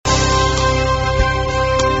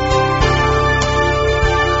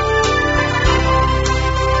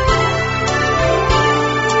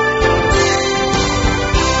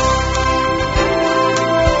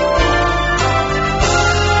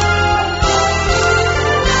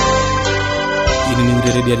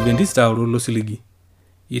Yeredi Adventista ololo siligi.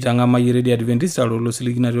 Itangama Yeredi Adventista ololo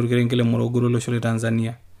siligi na torkerenkele Morogoro losho le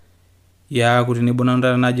Tanzania. Ya kutenebo na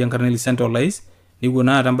ndara naji Enkarneli Central Lies nigo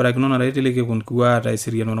na tambarakino na raiteleke kunkuwa ata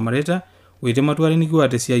isiriano na mareta uitematuari nikiwa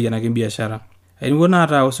tesia yana kimbiashara. Ainigo na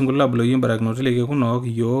ata osungula bulo yimbarakino teleke kuno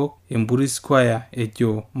yo Emburi Square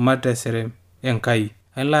ejo Matesere Enkai.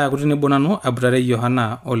 Aila kutenebo nanu abutare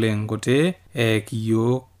Yohana Olengote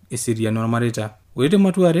kiyo isiriano na mareta.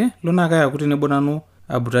 Uitematuare lona kaya kutenebo nanu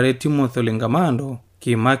abutare Timothy Olengamando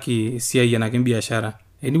kimaki siai yana kimbiashara.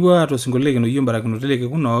 Enigo ato singoleke no yimbarakino teleke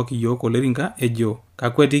kuno kiyo koleringa ejo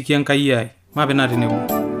kakweti kienkai ai mapena tenebo.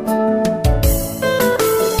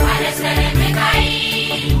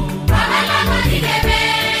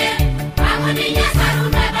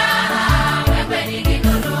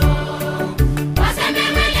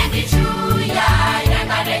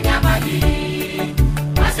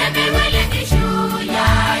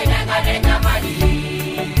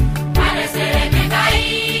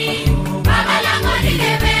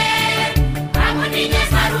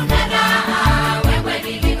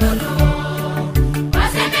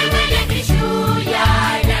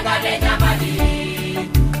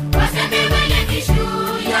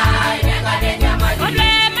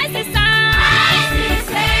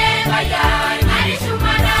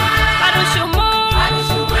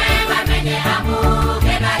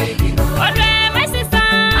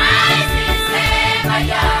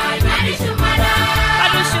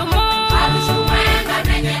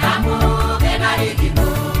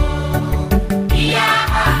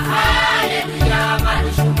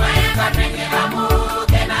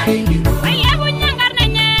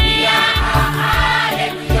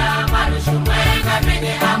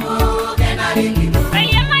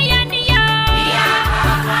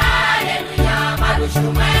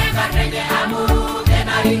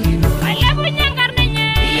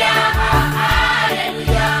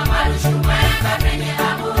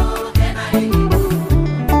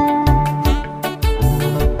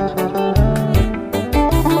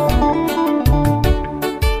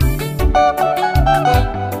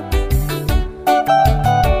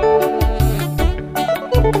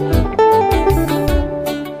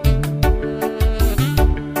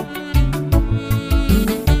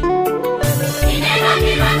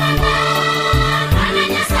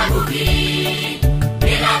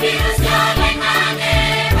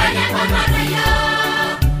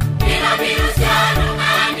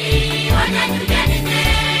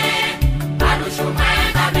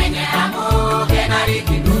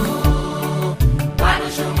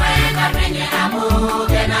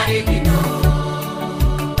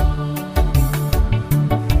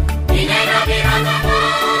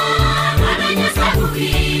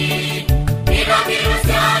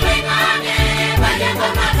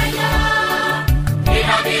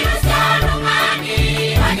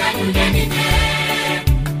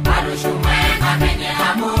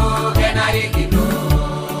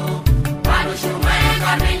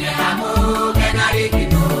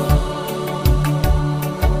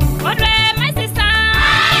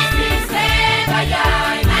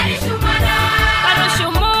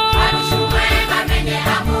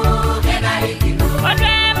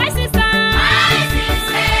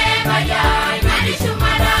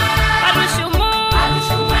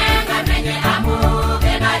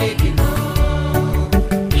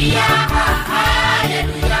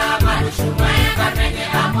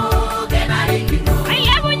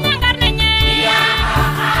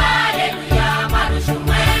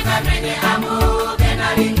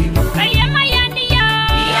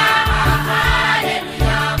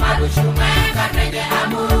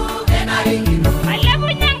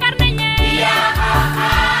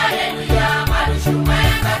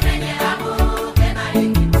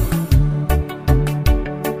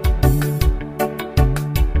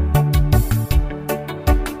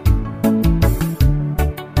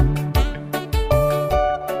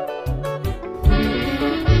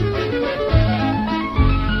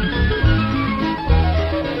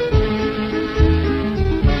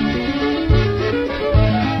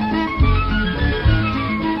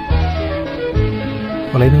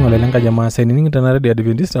 Walaini walalenga jamaa saini ningi tanare di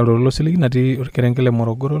Adventista lolo siligi nati urkerenkele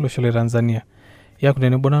Morogoro losho le Tanzania. Ya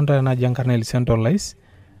kunene bonanda na Enkarneli Central Lies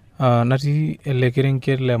nati ele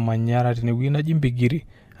kerenkele Manyara tinewi na Jimbigiri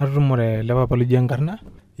atumore lewa palu Enkarna.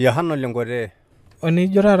 Yohana Olengote. Oni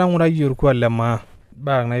jora rangura yurku lema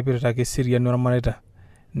ba na ipirita ke siria normalita.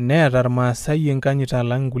 Ne atarma sayi enkanyita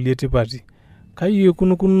langulie tipati. Kayi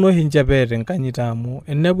kunukuno hinjapete enkanyita amu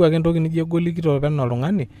enebu ake entoki nijo egolikito peno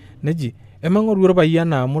oltung'ani neji emangoru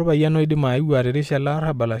orpayian amu orpayian oidim ayeu ateresha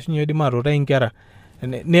larabal ashu oidim atuutai inkera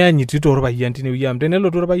neanyitito orpayian tinewueji amu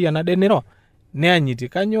tenelotu orpayian ade niro neanyiti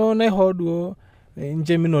kanyoo naihoo duo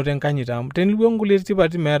inche minoto enkanyit amu tenilikuo nkulie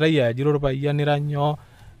tipati meetai ajo ira orpayian ira nyoo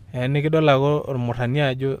nikidol ake ormurrani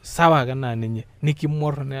ajo sawa ake naa ninye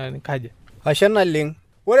nikimorr kaja. Ashe naleng'.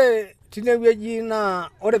 Ore tinewueji naa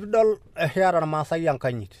ore piidol eeta irmaasai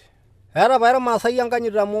enkanyit. Eeta pae irmaasai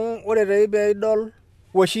enkanyit amu ore toi peidol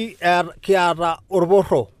oshi kiata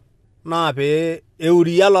orporro naa pee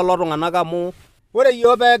euria lelo tung'anak amu ore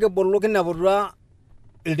iyiok pee kibulu kineputua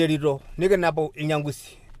ilterito nikinepu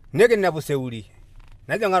ilnyangusi nikinepu seuri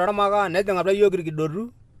nejing atua ormaka nejing atua iyiok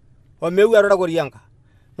irkidotu omeu atua orkorianga.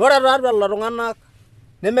 Ore tiatua lelo tung'anak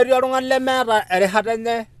nemetii oltung'ani lemeeta erishata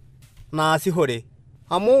enye naasishore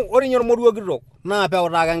amu ore ninye ormoruo kitok naa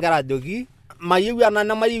peutaa ake nkera ajoki mayieu ena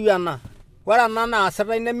nemayieu ena, ore ena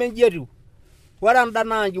naasitai nemeji etiu, ore enda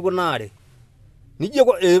naa nji kunaari. Nijia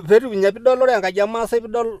peetiu ninye piidol ore enkaji ormaasai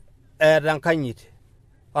piidol eeta enkanyit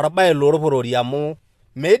orbae lorporori amu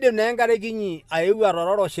meidim naa enkerai kinyi aeu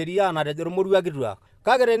atororo sheria natejo irmoruak kituak.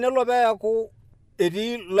 Kake tenelo peeku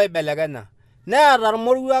etii loibelekenya neeta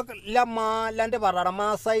irmoruak lemaa lentipat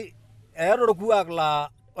ormaasai eeta orkuak laa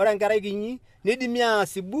ore enkerai kinyi nidimi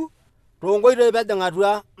aasibu toonkoitoi peejing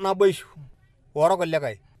atua naboishu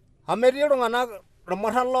orkulikae. Amu etii iltung'anak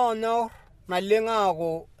irmurran loonyorr naleng'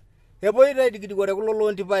 aaku epoito aidikidikore kulo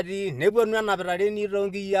loontipati nepwonu enapita ireniit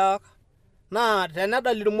toonkiyiak naa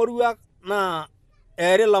tenedol irmoruak naa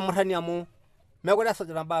eeri ilo murrani amu mekure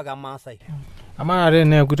esujita imbaa ormaasai. Amaa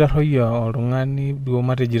teneeku itarruoyie oltung'ani duo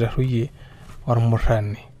matejo itarruoyie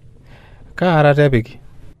ormurrani kaa arata epiki?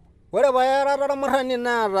 Ore pae earata ormurrani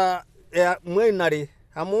neeta imuain are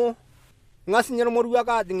amu ing'as ninye irmoruak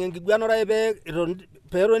aajing enkiguana ore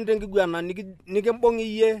peetoni tenkiguana nikimbung'i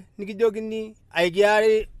iyie nikijokini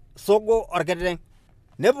aikiari sogo orkiteng'.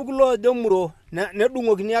 Nepuku loojo muro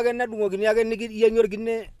nedung'okini ake nikiyieng'i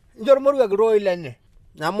orkine incho irmoruak iltooi lenye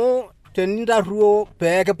amu tenintarruo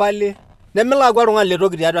pee kipali nemilaaku oltung'ani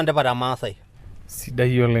letoki tiatua entipat ormaasai.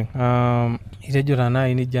 Sidai oleng'. Itejo taa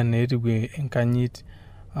naai nija naa etiu enkanyit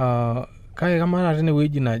kake kamaa naa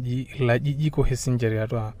tinewueji naji ilajijik oshi siinche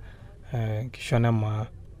tiatua nkishon emaa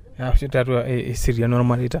ashu tiatua eseriani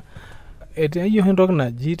ormareita. Etii oshi entoki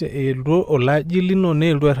naji elotu olaji lino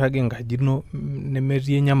nelotu airrag enkaji ino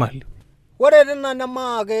nemetii enyamali. Ore tina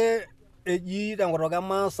nemaake eji tenkutuk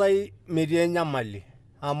ormaasai metii enyamali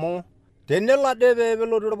amu tenelo ade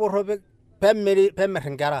peelotu orporro peemirr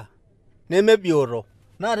inkera nemebioto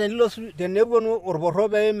naa tenepwonu orporro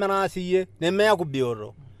peimiraa siyie nemeeku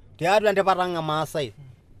bioto tiatua entipat ang' ormaasai.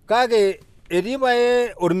 Kake etii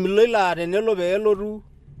pae ormiloi laa tenelo peelotu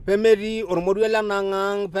pemetii ormoruo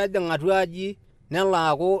lenang'ang' peejing atua aji nelo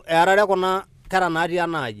aaku earare kuna kera natii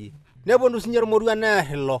enaaji nepwonu siinche irmoruak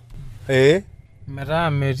neerr ilo. Metaa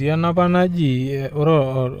metii enapa naji ore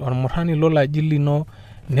ormurrani lolaji lino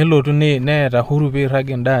nelotu neeta huru piirrag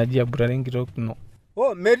enda aji aboitare enkitok ino.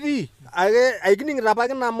 Metii aikining'ito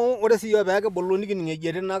apake amu ore siiyiok pee kibulu nikining eji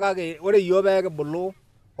etii ina kake ore iyiok pee kibulu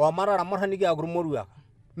omataa irmurran kiaku irmoruak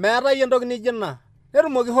meetai entoki nijo ina.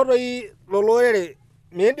 Netumoki hoo toi lelo orere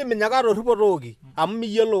miindim ninye ake atorripo tooki amu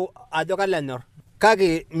miyiolo ajo kalo enyorr.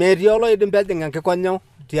 Kake metii oloidim peejing enkikonyo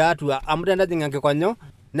tiatua amu tenejing enkikonyo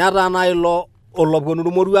netaa naa ilo olopwonu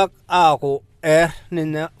irmoruak aaku eerr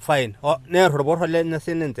ninye fine neerr orporro lenye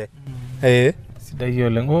sininche. Sidai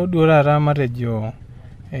oleng'. Hoo duo taata matejo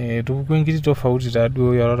etupukuo enkiti tofauti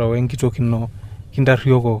taaduo iarara wenkitok ino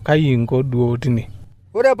kintarruoko kai inko duo tine?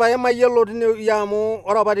 Ore pae mayiolo tine amu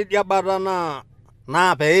ore apa tidia bata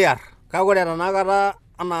naa peiyarr kake ore tenakata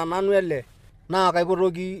anaa nanu ele naa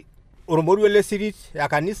kaipotoki ormoruo le sirit e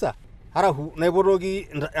kanisa arashu naipotoki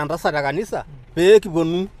entasat e kanisa pee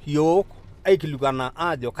kipwonu iyiok aikilikuana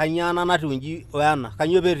aajo kanyoo ena natiu inji wena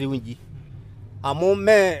kanyoo peetiu inji amu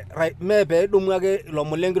mee peedumu ake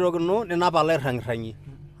ilomon lenkitok ino ninap alo airrang'irrang'ie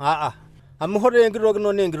amu hoo toi enkitok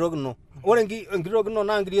ino naa enkitok ino. Ore enkitok ino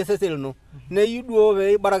naa nkiri osesen lino neyieu duo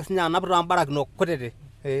peibarak siinye anap tombarakinot kutitik.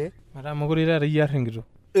 Metaa mekure taata iyarr enkitok.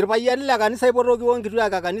 Irpayiani le kanisa aipotoki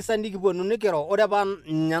onkituak e kanisa nikipwonu nikiro ore paa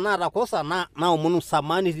ninye naata kosa naomonu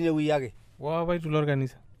samahani tinewueji ake. Apa itu ilo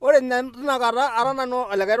kanisa? Ore ninye tinakata ara nanu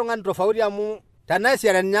olikae tung'ani tofauti amu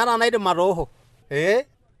teneesiare ninye taa naidim atoosho. Nee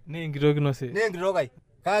enkitok ino sii? Nee enkitok ai.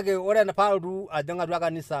 Kake ore paalotu ajing atua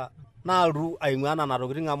kanisa naalotu aing'ua nena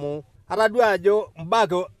tokiting amu atadua ajo mbaa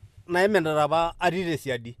naiminita apa atii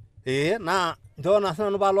tesiadi. Naa nchoo naa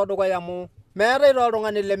sinanu paalo dukuya amu meetai taa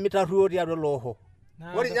oltung'ani lemitarruo tiatua ele osho.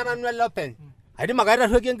 Ore ninye nanu ele openy aidim ake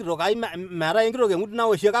aitarruoki enkitok ai meetai enkitok eng'udi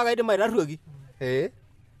naoshie kake aidim aitarruoki.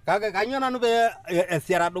 Kake kanyoo nanu pee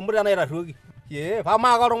esiara adumu tenaitarruoki?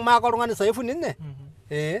 Maake oltung'ani saifu ninye.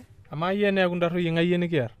 Amaa iyie neeku intarruoyie ng'ae iyie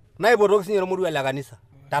nikiarr? Naipotoki siinye irmoruak le kanisa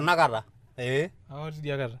tenakata. Awo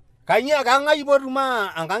tidia kata. Kanyia kang'ai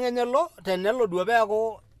ipotuma enkang' enye lo tenelo duo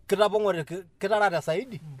peeku kitapong'ote kitarate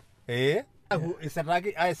saidi.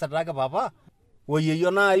 Aisitaki papa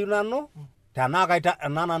oyeyio naayu nanu tenaa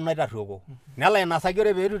ena nanu naitarruoko. Nelo ainasaki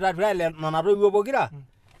ore peetu tatua nena toiwuo pokira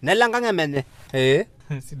nelo enkang' emenye.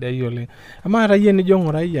 Sidai oleng. Amaa tayie nijo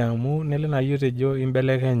ng'urai amu nelo naa yio tejo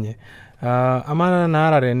imbelekenye. Amaa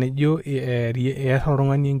naarare nijo ear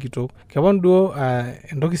oltung'ani enkitok. Kepon duo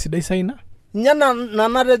entoki sidai saa ina? Nye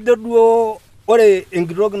natejo duo ore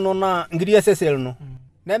enkitok ino naa nkiri esesel ino.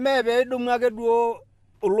 Neme peedumu ake duo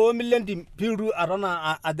oloomi lentim piiru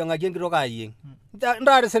atona ajing'aki enkitok ayieng'.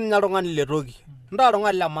 Ntaare sininye oltung'ani letoki. Ntaa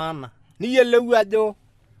oltung'ani le maana. Niyiolou ajo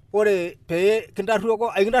ore pee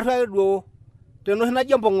kintarruoko aikintarruaki duo tenoshi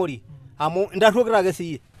naji empong'ori amu intarruokito ake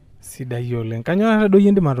siyie. Sidai oleng. Kanyoo taata duo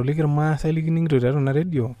indim atoliki irmaasai likining'ito tiatua ena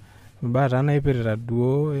redio imbaa taa naipirita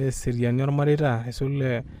duo eseriani ormareita aisul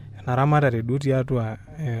ena ramatare duo tiatua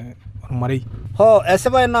ormarei.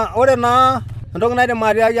 Esipa ina ore naa entoki naidim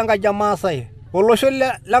atiaki enkaji ormaasai olosho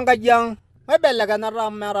lenkaji ang' maibelekenyata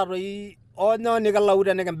amu meeta toi onyoo nikilau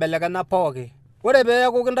tenikimbelekenya pooki. Ore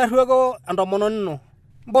peeku kintarruoko entomononi ino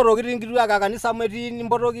mpotoki tii nkituak e kanisa metii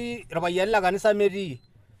nimpotoki irpayiani le kanisa metii.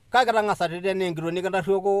 Kake tang'asa tenaa enkitok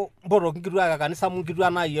nikintarruoko mpotoki nkituak e kanisa amu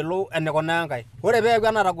nkituak naayiolou enikunaa enkae. Ore peeku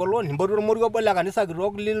enatagolo nimpotu ormoruo obo le kanisa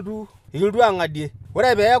kitok likiltu ang'adie.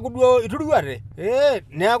 Ore peeku duo ituruate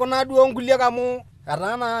neeku naa duo nkuliek amu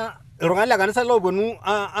etaa naa iltung'ani le kanisa looponu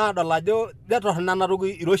aadol ajo ketorrono ena toki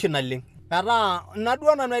iroshi naleng'. Metaa ina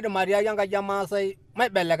duo nanu aidim atiaki enkaji ormaasai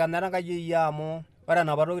maibelekenyata enkaji eyie amu ore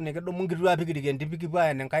enapa toki nikidumu nkituak pikirik entim pikipuo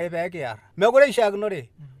aen enkai peekiar mekure ishiakinore.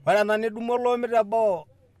 Ore ena nidumu oloomi teboo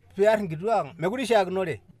piar nkituak mekure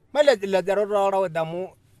ishiakinore. Mailejilejaro tooltauja amu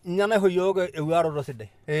ninye naisho yiok ewuaroto sidai.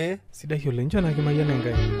 Sidai oleng. Nchoo naa kimayian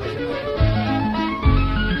enkai.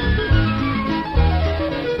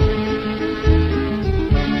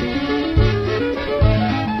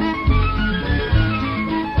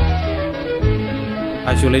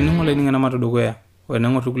 Ashe olainining'o laining'ena matodukuya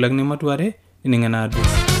oeneng'or irkulakini matuare nining'ena address.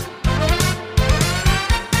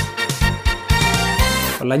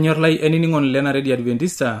 Olanyor lai ainining'oni lena redio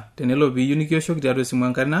Adventista tenelo piiyieu nikioshoki tiatua esimu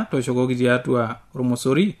enkarna tooshokoki tiatua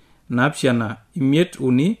ormosori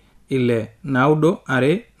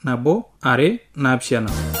 7536922.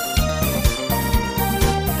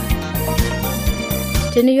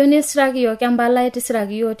 Teniyieu nisiraki yiok empalai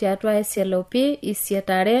tisiraki yiok tiatua SLP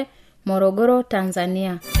Isietare Morogoro,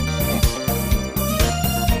 Tanzania.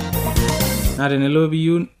 Na tenelo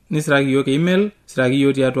piiyieu nisiraki yiok email siraki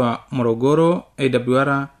yiok tiatua Morogoro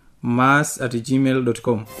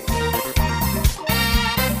awr@gmail.com.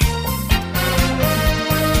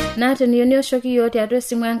 Na teniyieu nioshoki yiok tiatua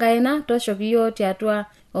esimu enkaina tooshoki yiok tiatua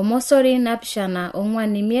ormosori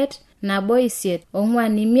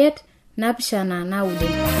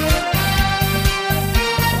 745-158-459.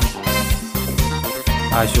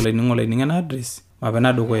 Ashe olainining'o laining'ena address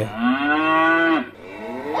mapena dukuya.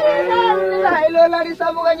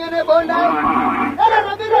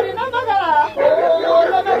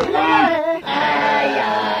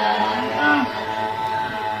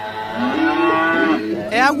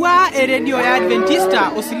 Eawua eredio ya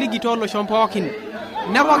Adventista osiligi tooloshon pookin.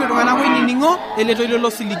 Nepooki iltung'anak oinining'o eletoilo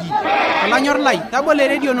losiligi. Olanyor lai, tabolo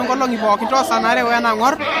eredio nonkolong'i pookin toosanare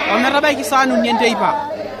wenang'or ometabaiki saa 4 enteipa.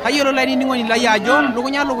 Tayiolo lainining'oni lai ajo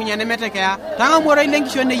lukunya nemetekeya. Tang'amu oroi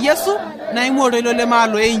lenkishon e Yesu naimu oroi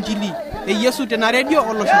lemaalo e Injili. E Yesu tena redio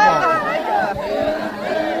olosho pookin.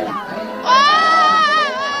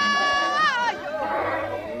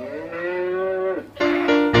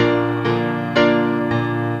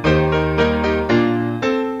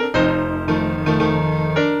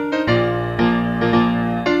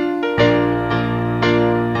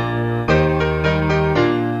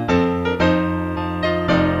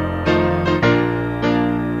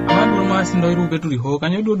 Peturiho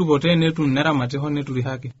kanyo dudupote netu neramatiho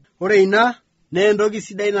neturihaki. Ore ina nee entoki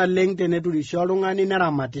sidai naleng teneturisho oltung'ani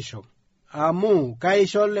neramatisho. Amu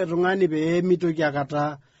kaisho le tung'ani pee mitoki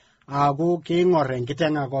akata aaku kiing'or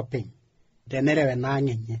enkiteng' ake openy tenerewe naa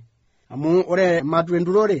ng'enye. Amu ore matu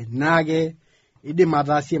enturore naake idim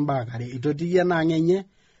ataasie mbaa kare itotiyie naa ng'enye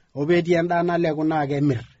opetii endaa naleku naa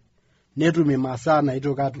kemirr netum imasaa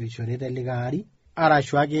naitoki atuishore telikaari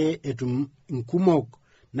arashu ake etum inkumok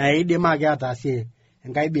naidim ake ataasie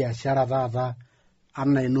enkai biashara taata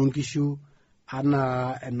ana enonkishu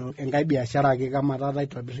ana enkai biashara ake kama taata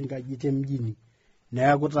itobirr nkajijik mjini.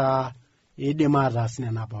 Neeku taa idim ataas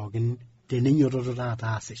nena pookin teninyototo taata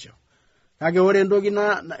aasisho. Kake ore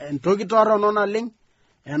entoki torrono naleng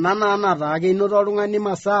ena naa nataa keinoto oltung'ani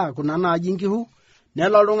masaa kuna naaji nkihu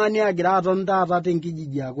nelo oltung'ani agira aton taata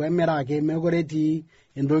tenkijiji aaku emiraki mekure etii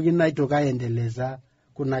entoki naitoki aendeleza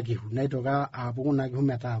kuna kishu naitoki aapu kuna kishu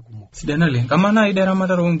metaa kumok. Sidai naleng. Kama nai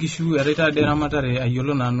deramatare oonkishu ereita deramatare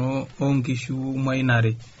ayiolo nanu oonkishu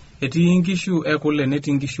mainare. Etii nkishu ekule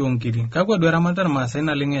netii nkishu oonkiri. Kakwa duo eramatare Maasai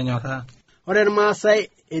naleng enyorraa? Ore irmaasai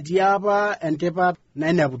etii apa entipat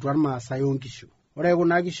naineputua irmaasai oonkishu. Ore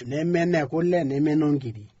kuna kishu nemene kule nemene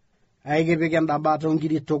nkiri. Aikipik endabata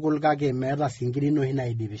onkiri tukul kake meeta sii nkiri noshi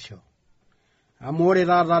naidipisho. Amu ore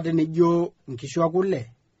taata tenijo nkishu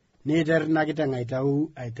ekule neiter ina kiteng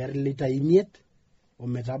aiter litai 5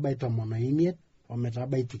 ometabai 15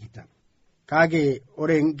 ometabai 20. Kake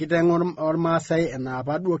ore nkiteng ormaasai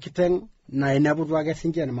enaapa duo kiteng naineputua ake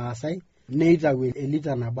sinche irmaasai neitau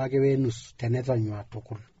elita nabo ake wenus tenetanyua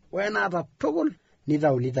tukul. Wenaata tukul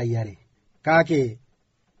nitau litai 2. Kake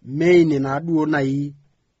meini naaduo nai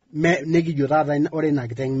nekijo taata ore ina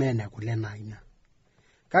kiteng mene kule naa ina.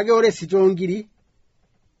 Kake ore sitoo nkiri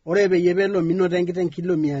ore peyie pelo minoto enkiteng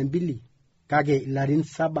kilo 200 kake ilarin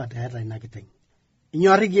 7 teeta ina kiteng.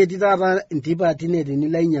 Inyoriki etii taata intipati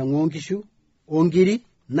tenilo ainyang'u nkishu onkiri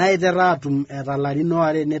naitera atum etalarin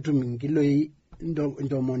 2 netum nkiloi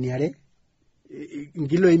 200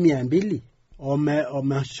 nkiloi 200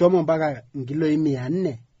 omeshomo mpaka nkiloi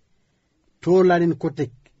 400 toolarin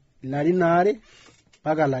kutik ilarin 2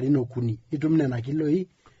 mpaka larin 3 itum nena kiloi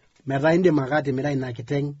metaa indim ake atimira ina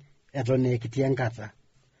kiteng eton ekitii enkata.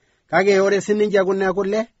 Kake ore sininche kuna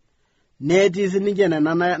kule netii sininche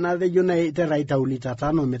nena natejo naitera aitau lita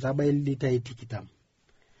 5 metabai litai 20.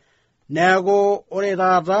 Neeku ore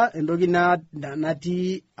taata entoki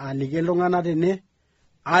natii aliki iltung'anak tene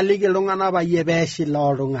aliki iltung'anak payie peeshila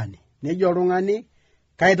oltung'ani. Nejo oltung'ani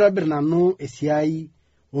kaitobir nanu esiai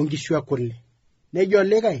oonkishu ekule. Nejo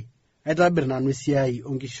likae aitobir nanu esiai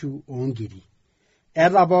oonkishu oonkiri.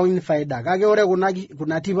 Eeta pookin faida. Kake ore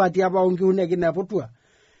kuna tipati apa oonkishu nekineputua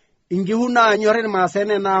inkishu naanyor irmaasai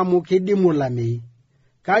nena amu kidimu olameyu.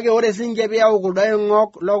 Kake ore sinche piyau kuldo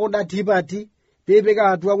oing'ok lokuda tipati pipik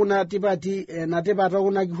atua kuna tipati na tipata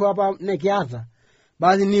kuna kishu apa nekiata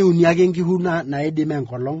basi niuni ake nkishu naidim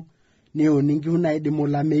enkolong niuni nkishu naidim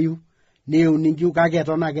olameyu niuni nkishu kake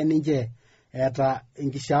eton ake ninche eeta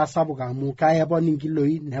enkishaa sapuk amu kaepon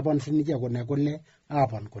nkiloi nepon sinche kuna kule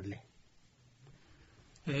apon kule.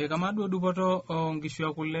 Kama duo dupoto nkishu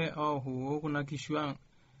ekule kuna kishu ang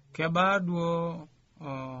kebaa duo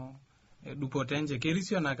dupoto enche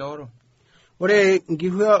kerisio na kaoro. Ore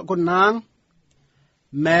nkishu kuna ang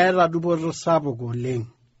meeta dupoto sapuk oleng.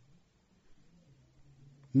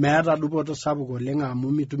 Meeta dupoto sapuk oleng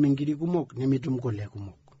amu mitum nkiri kumok nemitum kule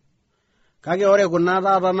kumok. Kake ore kuna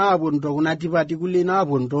taata naapuonito kuna tipati kulie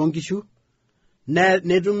naapuonito nkishu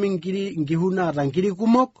netum nkishu naata nkiri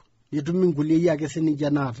kumok netum nkulie ake sininche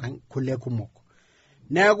naata kule kumok.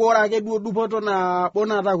 Neeku ore ake duo dupoto nabo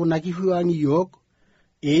naata kuna kishu ang iyiok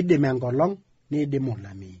eidim enkolong neidim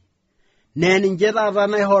olameyu. Nee ninche taata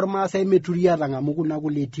naisho irmaasai meturia atang'amu kuna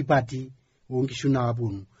kulie tipati oonkishu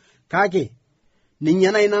naapuonu. Kake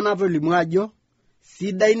ninye nai natolimu ajo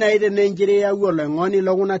sidai nai tenenchere yau oloing'oni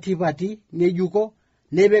lokuna tipati ng'ejuko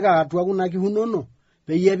nipik atua kuna kishu inono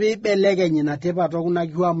peyie piibelekeny ina tipat okuna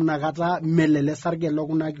kishu amu nakata melele sarge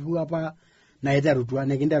lokuna kishu apa naiterutua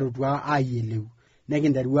nekinterutua ayieleu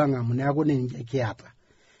nekinteru ang'amu neeku ninche kiata.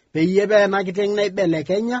 Peyie ena kiteng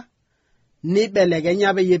naibelekenya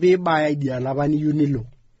nibelekenya peyie piibaya idia lapa niyieu nilo.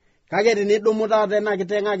 Kake tenidumu taata ena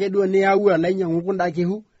kiteng ake duo niyau alainyang'u kunda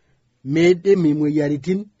kishu meidim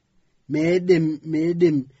imoyiaritin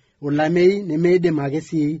meidim olameyu nemeidim ake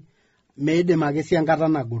sii enkata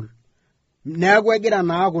nagol. Neeku egira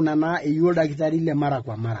naa kuna naa eyieu oldakitari le mara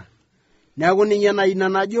kwa mara. Neeku ninye nai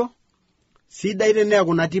najo sidai tene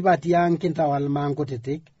kuna tipati ang kintawal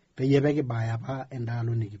mankutitik peyie pekibaya apa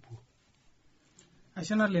endaalo nikipuo.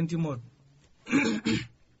 Ashana lentimod.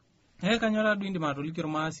 Kanyora du indim atoliki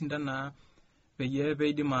irmaasinda naa peyie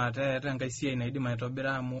peidim ateeta enkai siai naidim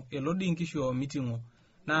aitobira amu elodi nkishu miting'o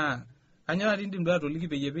naa kanyora indim du atoliki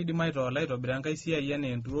peyie peidim aitobira enkai siai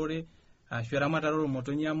ene enturore ashu eramatare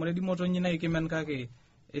ormotonyi amu edi motonyi naikimen kake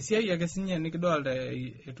esiai ake sinye nikidolta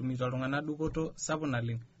etumito iltung'anak dupoto sapuk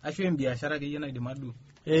naleng ashu embiashara akeyie naidim adu.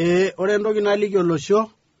 Ore entoki naliki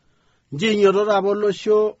olosho njiinyoto apa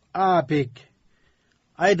olosho aapik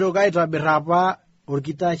aitoki aitobir apa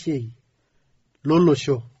orkitashei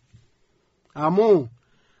lolosho amu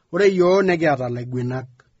ore yiok nekiata laiguanak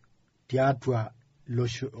tiatua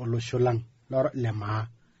olosho lang lemaa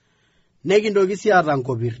nekintoki sii aata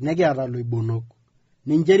nkopir nekiata loibonok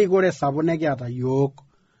ninche rikore sapuk nekiata yiok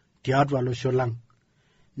tiatua olosho lang.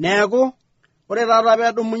 Neeku ore taata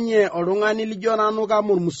peedumunye oltung'ani lijo nanu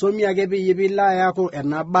kama ormusomi ake peyie pilo ayaku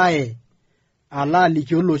ena baye ala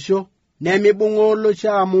aliki olosho nemibung'a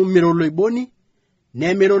olosho amu mira oloiboni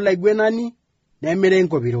nemira olaiguenani nemira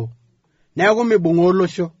enkopiro neeku mibung'a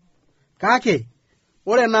olosho kake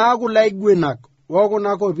ore naa kulo aiguenak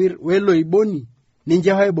okuna kopir weloiboni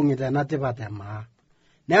ninche oibung'ita ena tipat emaa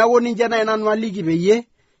neeku ninche nai nanu aliki peyie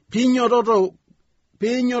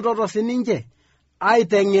piinyototo sininche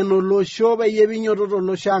aiteng'en olosho peyie piinyototo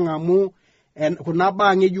olosho ang'amu kuna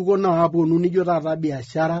baa ng'ejuko naaponu nijo taata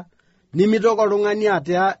biashara nimitoki oltung'ani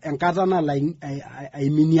ataa enkata nalo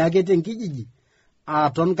aiminie ake tenkijiji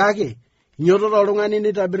aton kake inyototo oltung'ani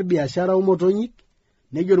nitobir biashara omotonyik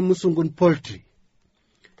nejo irmusungun poultry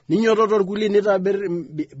ninyototo irkulie nitobir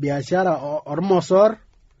biashara ormosor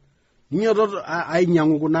ninyototo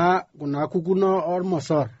ainyang'u kuna kukuno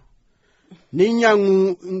ormosor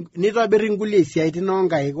ninyang'u nitobir inkulie siaitin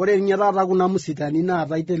onkaik ore ninye taata kuna musitani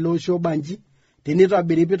naatai tele osho banji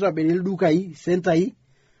tenitobiri pitobiri ildukai sentai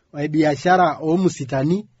biashara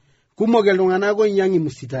omusitani kumok iltung'anak oinyang'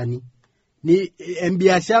 imusitani ni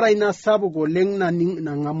embiashara ina sapuk oleng'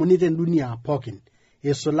 nang'amuni tendunia pookin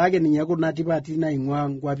isulaki ninye kuna tipati naing'ua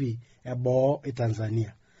nkwapi eboo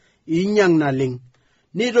Tanzania inyang' naleng'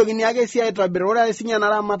 nitokini ake sii aitobir ore sinye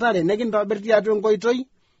naramatare nekintobir tiatua enkoitoi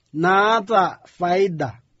naata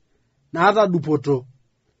faida naata dupoto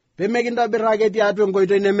pemekintobir ake tiatua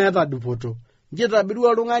enkoitoi nemeeta dupoto njitobiru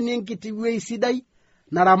oltung'ani enkiti wuei sidai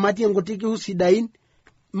naramatie nkuti kihu sidain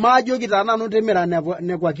maajoki taa nanu timira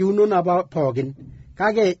nekwa kihuno napa pookin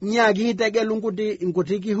kake nyaaki itegelu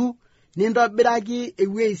nkuti kihu nintobiraki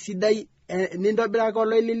ewuei sidai nintobiraki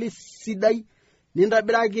oloilili sidai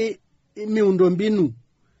nintobiraki miundombinu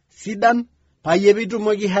sidan payie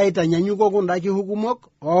pitumoki haitanyanyuko kunda kihu kumok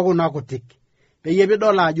okuna kutik peyie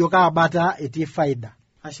pidol ajo kaabata etii faida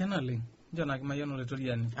ashe naleng' njona kimayian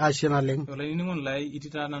oletoriani ashe naleng' olainining'oni lai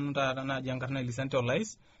itita nanu taata naaji enkarna Elisante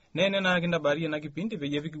Olais nene naa kindabari ena kipindi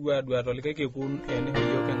peyie pikipuo aduaa tolikae kekun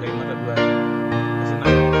nikiyiok enkai mataduari ashe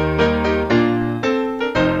naleng'.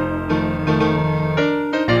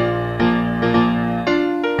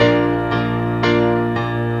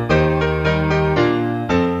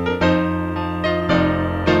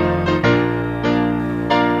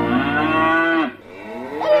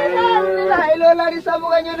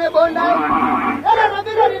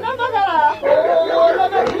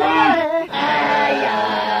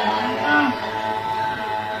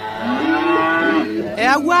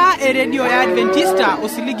 Eawua eredio ya Adventista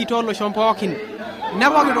osiligi tooloshon pookin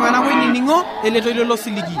nepok iltung'anak oinining'o eletoilo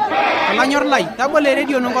losiligi olanyor lai tabolo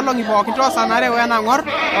eredio nonkolong'i pookin toosanare wenang'or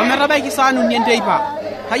ometabaiki saa uni enteipa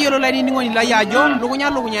tayiolo lainining'oni lai ajo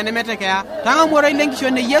lukunya nemetekeya tang'amu oroilo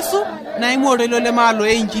enkishon e Yesu naimu oroilo lemaalo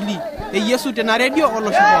e injili e Yesu tena redio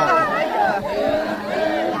olosho pookin.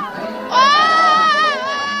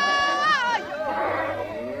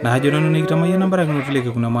 Najo nanu nikitamayian nambarakinoto leke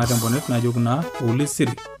kuna maatembonet najo kuna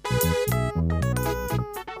ulisiri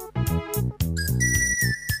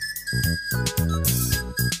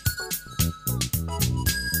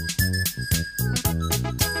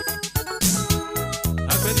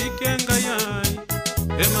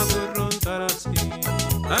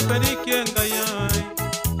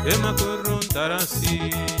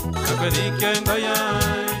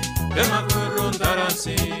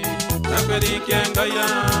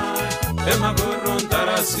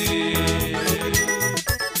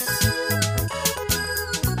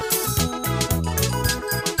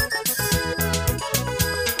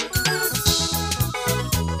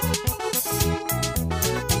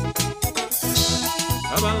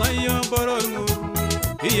Abalayo borolmu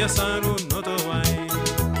iya sanu notowai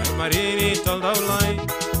marini toldawlai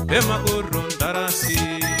bema kurun darasi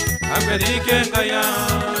akadike ngaya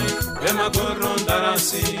bema kurun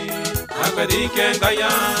darasi akadike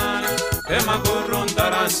ngaya bema kurun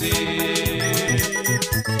darasi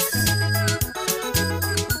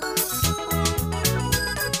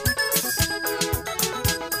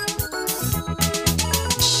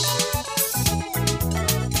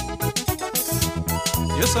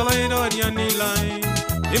Salai no yani lai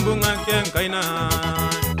imbunga ken kaina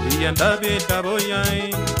iyanda beta boyai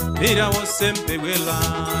mira wosempe wela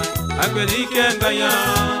akwerike ngaya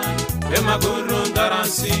ema gurun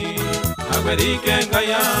darasi akwerike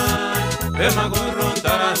ngaya ema gurun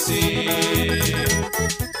darasi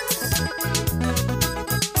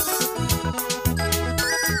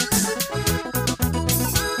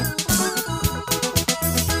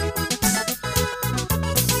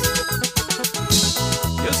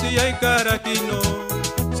Yai karakino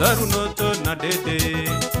sarunoto na dede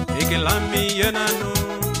ikelami yenanu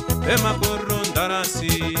ema koron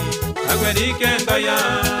darasi Agwerike ngaya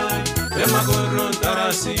Emagurun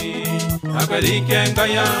tarasi Agwerike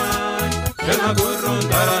ngaya Emagurun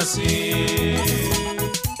tarasi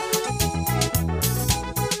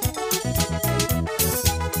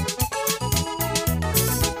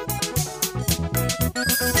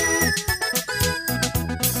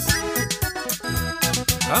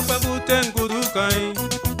Kapabuten kudukai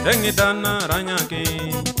Engidana ranyaki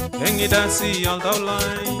Engidasi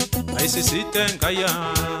aldaulai Aisisiten kaya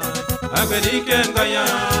Agwerike ngaya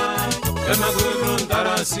Emagurun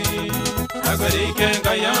tarasi Agwerike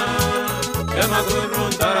ngaya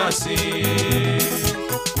Emagurun tarasi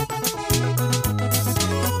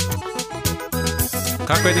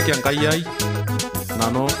Kakwerike ngayai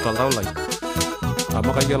Nano taldaulai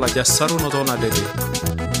Amakaya la jasaru no tona dede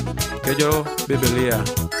Kejo Biblia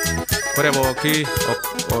Kore boki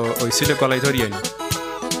oisile kwa laitoriani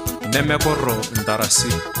Neme korro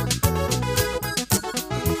ndarasi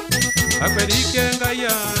Agwerike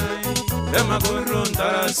ngaya Emagurun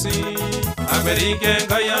tarasi Agwerike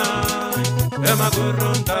ngaya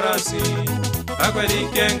Emagurun tarasi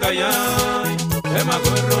Agwerike ngaya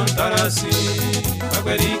Emagurun tarasi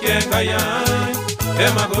Agwerike ngaya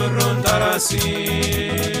Emagurun tarasi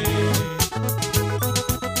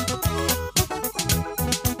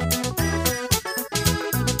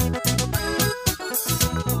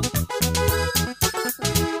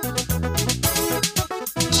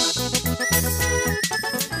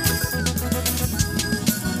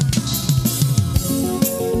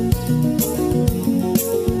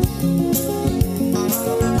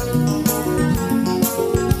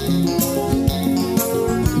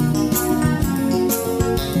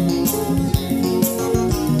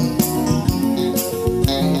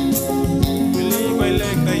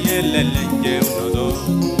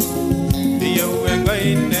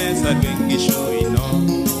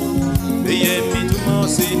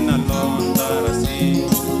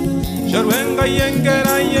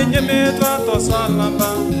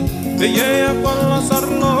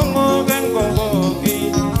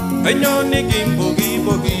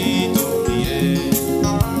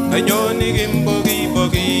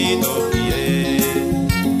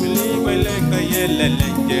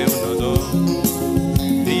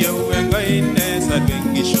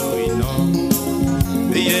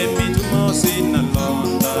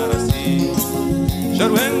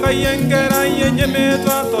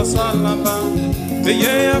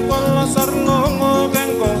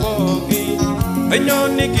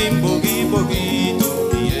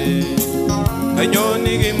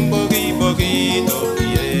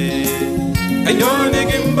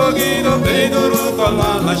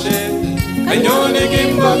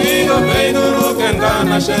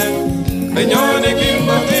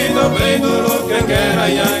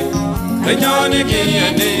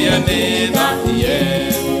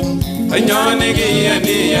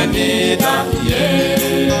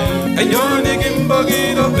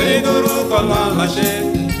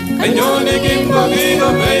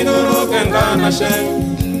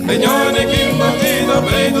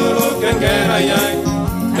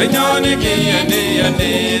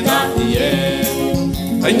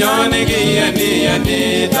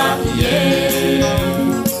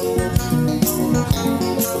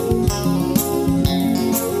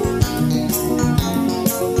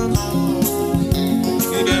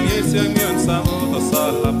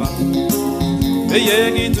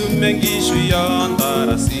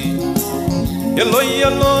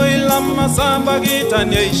Eloi lama samba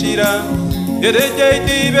gitanya ishira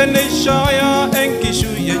Erejeiti benishaya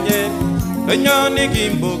enkishu yenye Enyani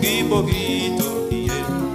gimbogi bogi